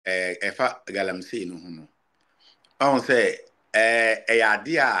efa galamsey no ho no on say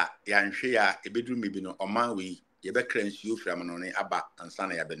ade a yanhwe a ebeduru mebi no oman we ye be kra nsuo fram no ne aba ansa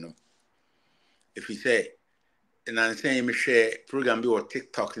na yabenom efi say na nsen me hwe program bi o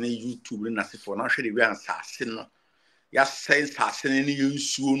TikTok na YouTube na sefo na hwe de wi ansase no ya sense asene ne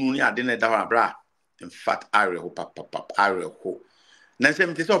nsuo no ne ade na da bra in fact are ho papa are ho na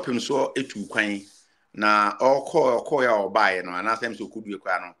nsem te so opem so etu kwan na okọ ya obae no na nsem so kudu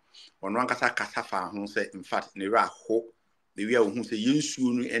ekwa no ono ankasa kasafa ho se in fact ne ra ho the way who say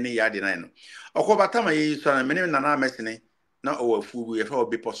yensuo no ene ya de nan no okobata ma yi so na mene na na mesene na owafu bu ye fa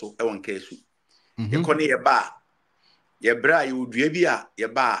obepo so e won kasu ye kone ye ba ye bra ye odua bi a ye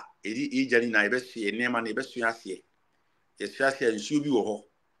ba edi ejani na ye besu enema na ye besu ase ye su ase nsuo bi wo ho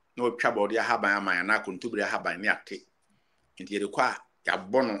na otwa body ahaban aman na kontubire ahaban ne ate nti ye de kwa ya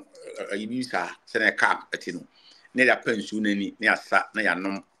bono ayi sa se na cap ati no ne ya pansu nani ne asa na ya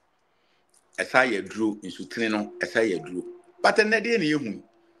nom esa ye duro nsutene no esa ye duro but na de ne yehu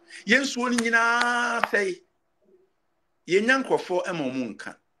yensuo ni nyina sei ye nyankofo ema omu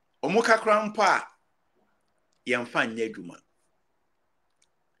nka omu kakra mpo a yemfa nya adwuma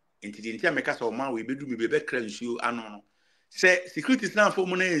enti ntia meka so ma we bedu me be kra nsuo ano no se securities na afo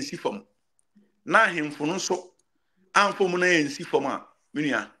mu na ensi fom na ahemfo no so amfo mu na ensi fom a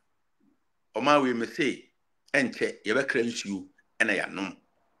menua oma we me sei enche ye be kra nsuo ena ya nom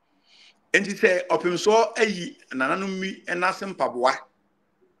enti se opemso ayi nananom mi enase mpaboa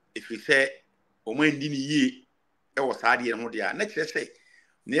efi se omo ndi ni yie e wo saade ye ho de a na kire se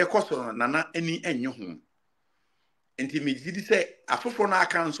na ye koso nana ani enye ho enti me gidi se afoforo na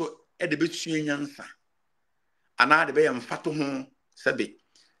aka nso e de betua nyansa ana de be ye mfato ho sebe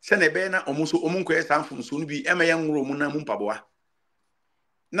se na be na omo so omo nko ye sanfo so no bi e ma ye nworo mu na mu mpaboa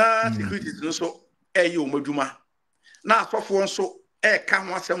na securities no so e ye omadwuma na asofo nso e ka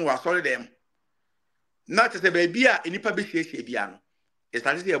ho asem wa sorry dem na tete be bia enipa be hiesie bia no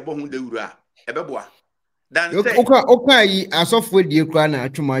estati se ebo hu dawuru a ebeboa dan say oka yi asofo die kra na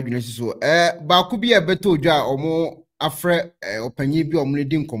atwuma adwene so ba ku bia beto odwa a omo afre opanyi bi omo ne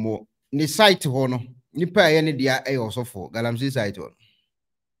di nkomo ne site ho no nipa ye ne dia e osofo Galamsey site ho.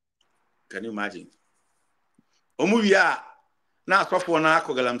 Can you imagine omo wi a na asofo na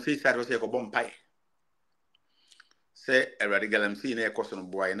akọ Galamsey site ho se ko bompai se erade Galamsey na ekoso no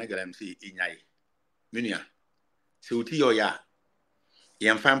boa ye na Galamsey inyai menua se uti yo ya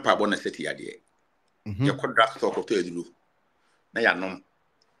ye mfan pa bo na seti ade ye kodra stock of edulu na ya nom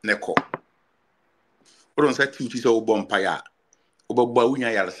ne ko oron sa ti uti so bompa ya obogba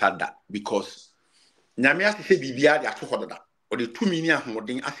wunya ya sada because nyame asese bibia de ato hododa o de tumi ni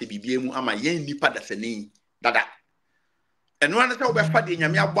ahoden ase bibia mu ama yen nipa da sani dada eno an se obefa de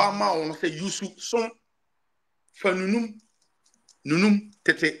nyame agba ama won se yusu so fanunum nunum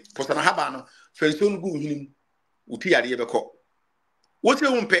tete posana haba no fenso no gu hinim uti yare beko wote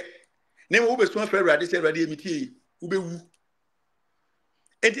wumpe ne wo be so fa awurade se awurade emitie wo be wu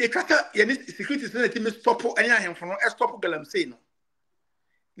enti ekata ye ni security na timi stop anya ahemfo no stop Galamsey no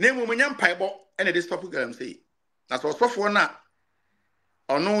ne mo nya mpaibo ene de stop Galamsey na so sofo na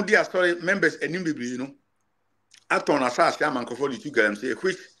ono dia story members enim bebiri no aton asase amankofo di tu Galamsey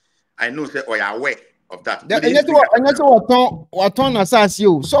which I know say or you are aware of that. Anya so waton asase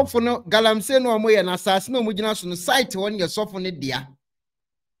o sofo no Galamsey no mo ye na asase no mo gina so no site won ye sofo ne dia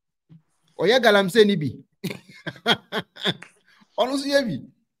oye Galamsey ni bi ono so ye bi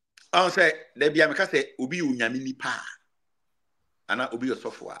on say there be ameka say obi unyame nipa ana obi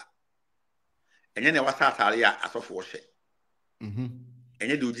osofo a enye ne wasa atare a asofo wo hye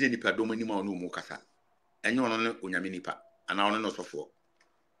enye de ogi nipa do mani ma ono mu kasa enye ono ne unyame nipa ana ono no sofo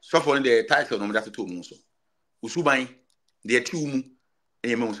sofo ne de title no mda to mu so usuban de ati mu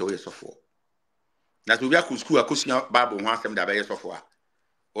enye me so we sofo na so bi akọ school akosia bible ho asem da be ye sofo a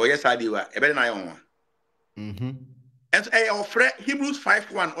o yes adiwa e be na ye ho and offer Hebrews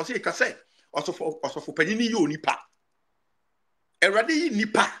 5:1 or say ka say osofo panini ye onipa erade yi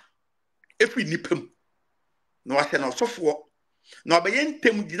nipa efi nipam no ase na osofo na obaye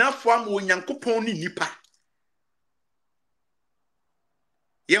ntem dinafo am onyankopon ni nipa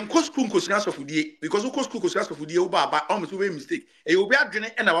yen kosku nkosua sofodie because kosku nkosua sofodie wo baba o so we mistake e obi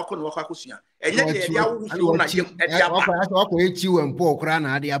adwene e na wakọ na wakọ akosua enye de de awu fi na yem e de aba wakọ echi we mpo okra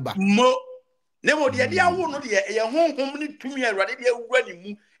na ade aba mo ne mo de awu no de ye honhom ni tumi awurade de awura ni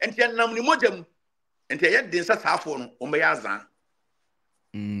mu enti enam ni mogam enti ye de nsa saafo no o me ya azan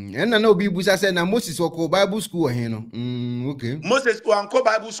enna na obi busa say na Moses okọ Bible school he no okay Moses ko anko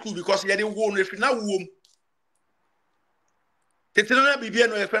Bible school because ye de wo no efi na wo tetena na bibia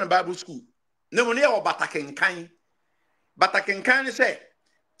no ye friend Bible school ne mo ne o batakenkan ni say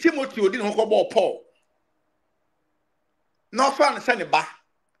Timothy odin ho ko Paul no fa ne se ne ba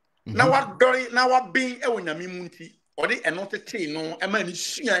na wa dori na wa bin e wonyame mu nti odi eno tete no e ma ni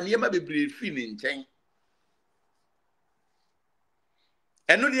sua ne ma bebre fi ne nchen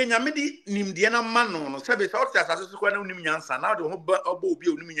eno de nyame di nimde na ma no sebe se otia asase so kwa na unim nyansa na de ho ba obo obi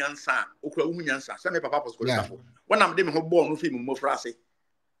onim nyansa okura wu nyansa se me papa posko safo wonam de me ho bo no fi mu frase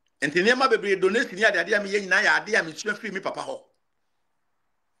enti ne ma bebre donate ni ade me ye nyina ya ade a me sua fi me papa ho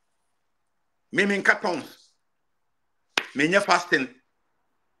me men cartons me nya fasting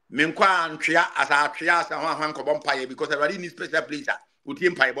me nkwa antwea asa atwea asa ho nkobom paye because everybody needs special place utie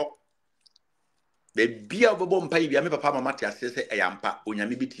mpaebo be bia obobo mpaye bia me papa mama te asese eyampa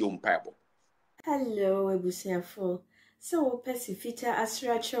onyame bitie mpaebo. Hello ebusiafo so pesifita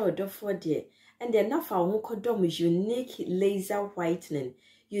asracha odofo de and then nafa ho kodom unique laser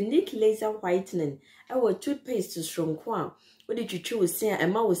whitening our toothpaste stronko a odi twitwi osin a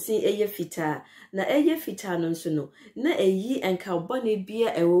ema osin eye fita na eye fita no nso no na eyi enka obone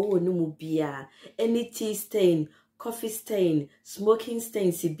bia ewo no mu bia any tea stain, coffee stain, smoking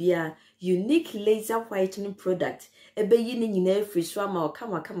stain bia unique laser whitening product ebeyi ni nyina free so ama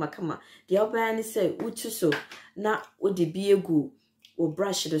kama de oba ni say utu so na odi bi egu o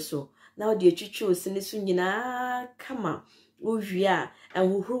brush do so na odi atwitwi osin so nyina kama uwia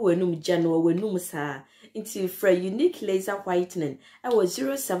enhuhuru wenum jano wenum saa into for unique laser whitening I was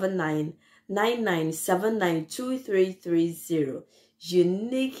 07999792330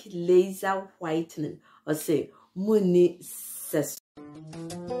 unique laser whitening or say muni ses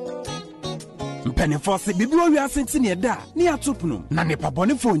Penifose bibiro wi asenti ne da ne atopno na ne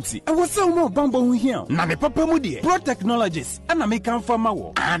pabone fonti e wo se wo bambo hu hia na ne papa mu de Pro Technologies ana me kan fama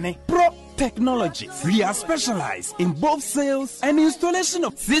wo ane Pro Technologies. We are specialized in both sales and installation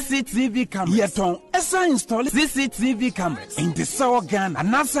of CCTV cameras. Yeton esa install CCTV cameras in the South Ghana and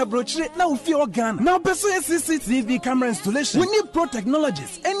NASA brochure now fear Ghana. Now beso CCTV camera installation. We need Pro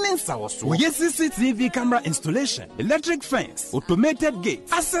Technologies and in South. We get CCTV camera installation, electric fence, automated gate,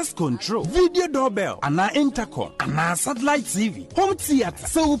 access control, video doorbell, and our intercom, and our satellite TV, home theater.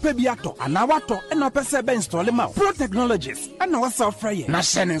 So we pay biato and our water and our pesebe install them out. Pro Technologies and our software. Na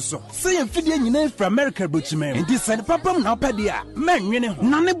shenenso. Say fidie nyina fra America brochimem enti send papam na opedia menwene ho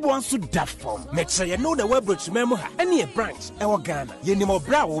na ne bo anso da form me kye no the web brochimem ha ene e branch e wo Ghana ye ni mo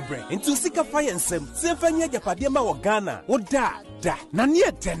bra wo bre enti sika fa yensem se fa nya japade ma wo Ghana wo da na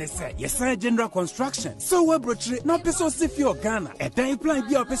ne tenese yes general construction so web brochire na peso si fi o Ghana e dan plan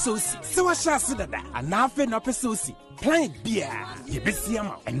bi o peso si se wa sha se dada ana afa na peso si plan bia ye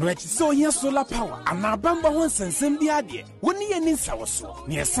besiama eno echi so here solar power ana bamba ho sensem bi ade woni ye ni nsawoso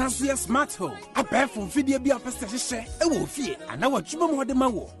ne esanso ye smart home abefo fidie bi apese hye e wo fie ana watwuma mo de ma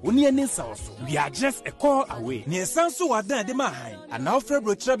wo woni ye ni nsawoso we are just a call away ne esanso wadan de ma han ana ofre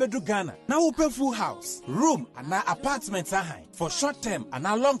brochire bedu Ghana na wo pe full house room ana apartment ahan for short term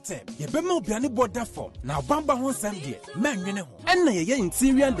ana long term ye be ma obiane border form na bamba ho nsem de menwene ho enna ye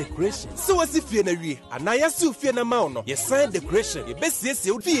interior decoration so wasi fie na wie ana yesu fie na ma no yes decoration ye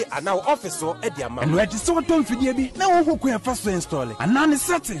besiesie fie ana office o e de ama no edi so to mfidie bi na wo hokwa fa so install ana ne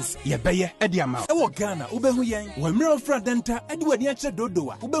settings ye beye e de ama e wo Ghana wo behu yen wo mre ofra denta e de wani a che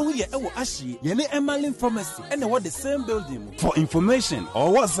dodoa wo behu ye e wo ahie ye ne Emalin pharmacy e na wo the same building. For information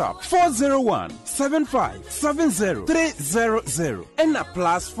or WhatsApp 401-7570-300 and a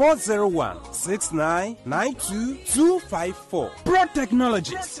 +401-6992-254. Pro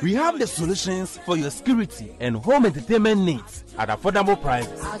Technologies. We have the solutions for your security and home entertainment needs at affordable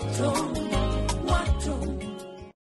prices.